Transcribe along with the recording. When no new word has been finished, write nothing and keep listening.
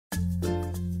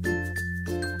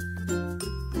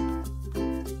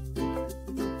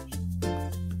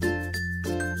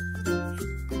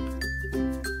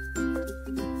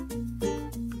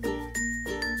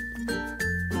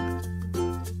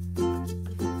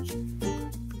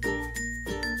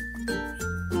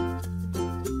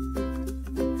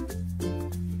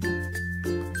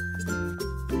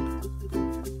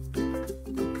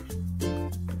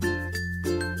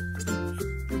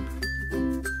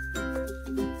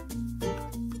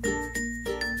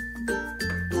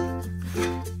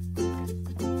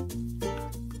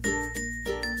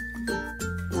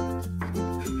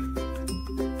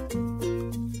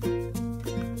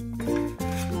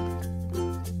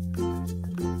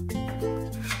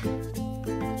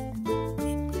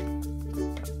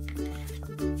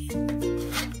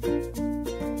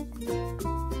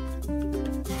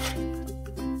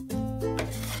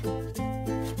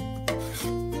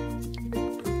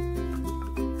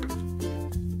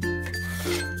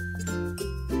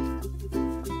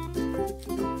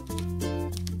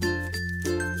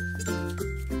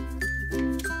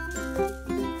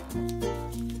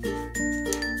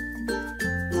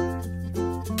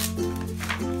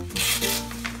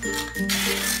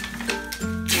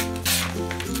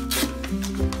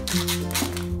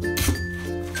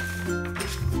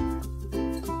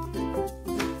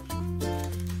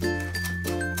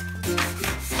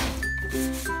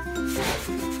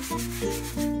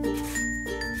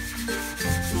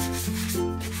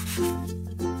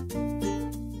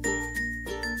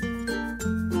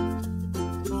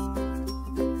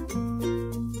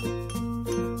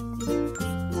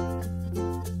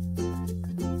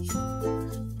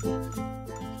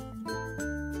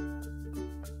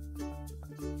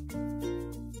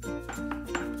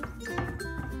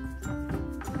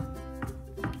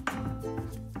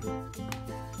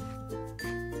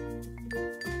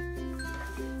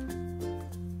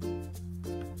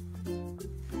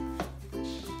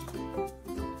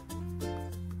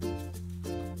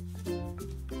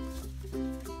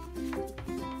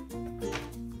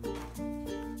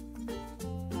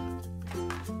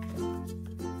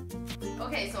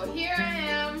Okay, so here I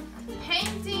am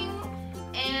painting,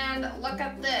 and look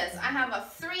at this. I have a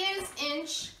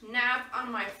 3/8" nap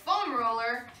on my foam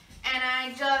roller, and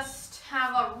I just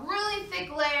have a really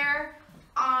thick layer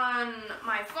on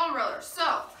my foam roller.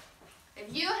 So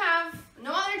if you have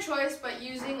no other choice but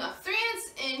using a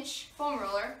 3/8" foam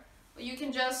roller, you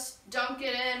can just dunk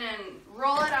it in and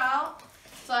roll it out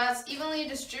so that's evenly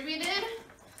distributed.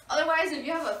 Otherwise, if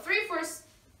you have a 3/4"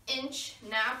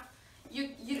 nap,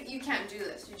 you can't do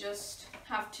this. You just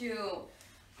have to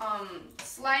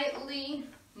slightly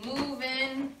move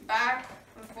in, back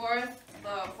and forth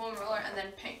the foam roller, and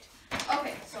then paint.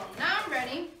 Okay, so now I'm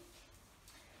ready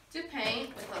to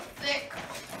paint with a thick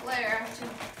layer to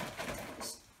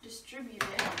distribute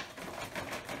it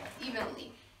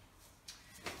evenly.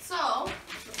 So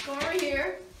let's go over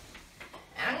here,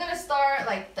 and I'm gonna start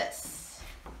like this.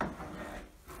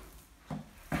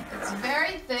 It's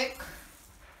very thick,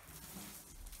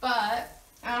 but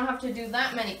I don't have to do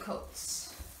that many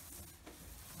coats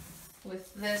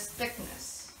with this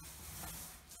thickness.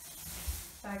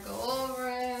 So I go over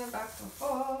it, back and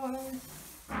forth.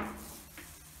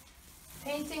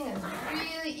 Painting is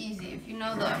really easy if you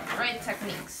know the right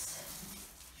techniques.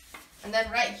 And then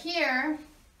right here,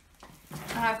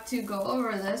 I have to go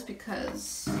over this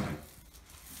because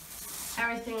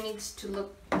everything needs to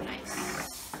look nice.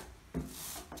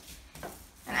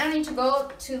 And I need to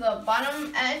go to the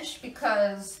bottom edge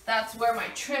because that's where my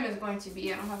trim is going to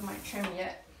be. I don't have my trim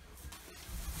yet.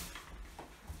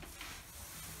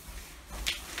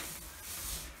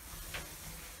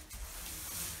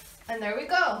 And there we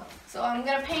go. So I'm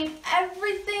gonna paint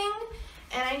everything,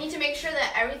 and I need to make sure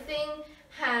that everything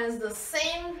has the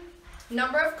same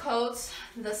number of coats,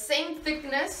 the same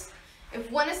thickness. If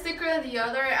one is thicker than the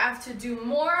other, I have to do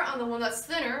more on the one that's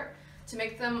thinner to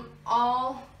make them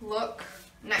all look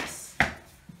nice.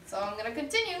 So I'm gonna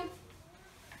continue.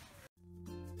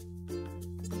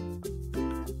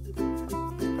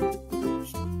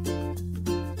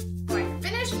 So I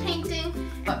finished painting,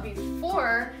 but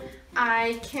before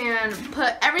I can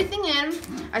put everything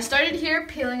in, I started here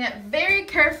peeling it very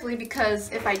carefully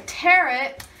because if I tear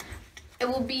it, it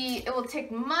will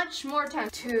take much more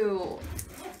time to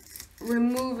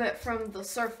remove it from the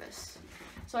surface.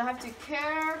 So I have to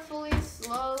carefully,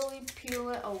 slowly peel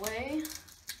it away.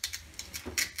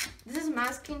 This is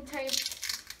masking tape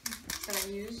that I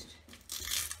used.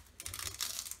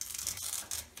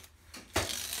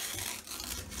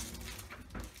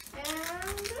 And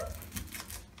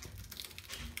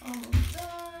almost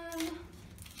done.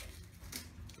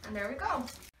 And there we go.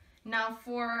 Now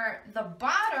for the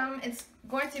bottom, it's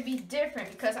going to be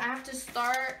different because I have to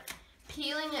start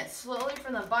peeling it slowly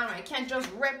from the bottom. I can't just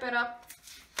rip it up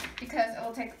because it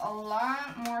will take a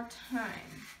lot more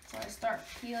time. So I start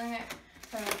peeling it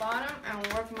from the bottom and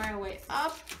work my way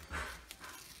up.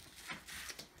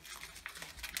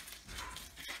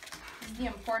 This is the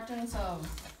importance of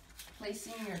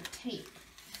placing your tape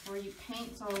before you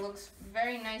paint so it looks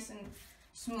very nice and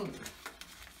smooth.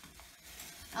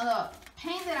 Now the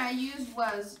paint that I used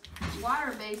was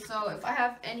water-based, so if I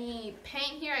have any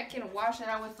paint here, I can wash it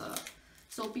out with a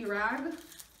soapy rag.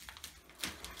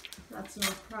 That's no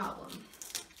problem.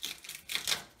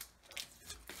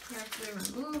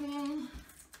 Carefully removing.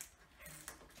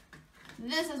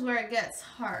 This is where it gets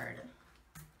hard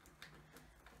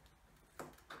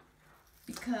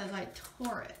because I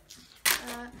tore it.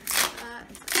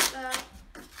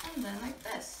 And then like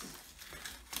this.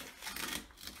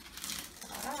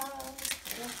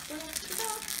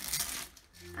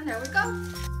 And there we go.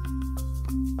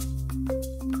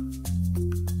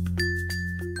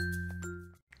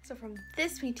 So from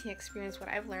this painting experience, what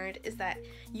I've learned is that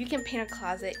you can paint a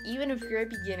closet even if you're a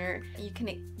beginner. You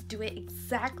can do it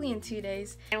exactly in 2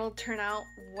 days and it will turn out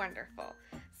wonderful.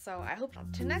 So I hope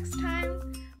until next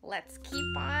time, let's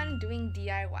keep on doing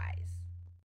DIYs.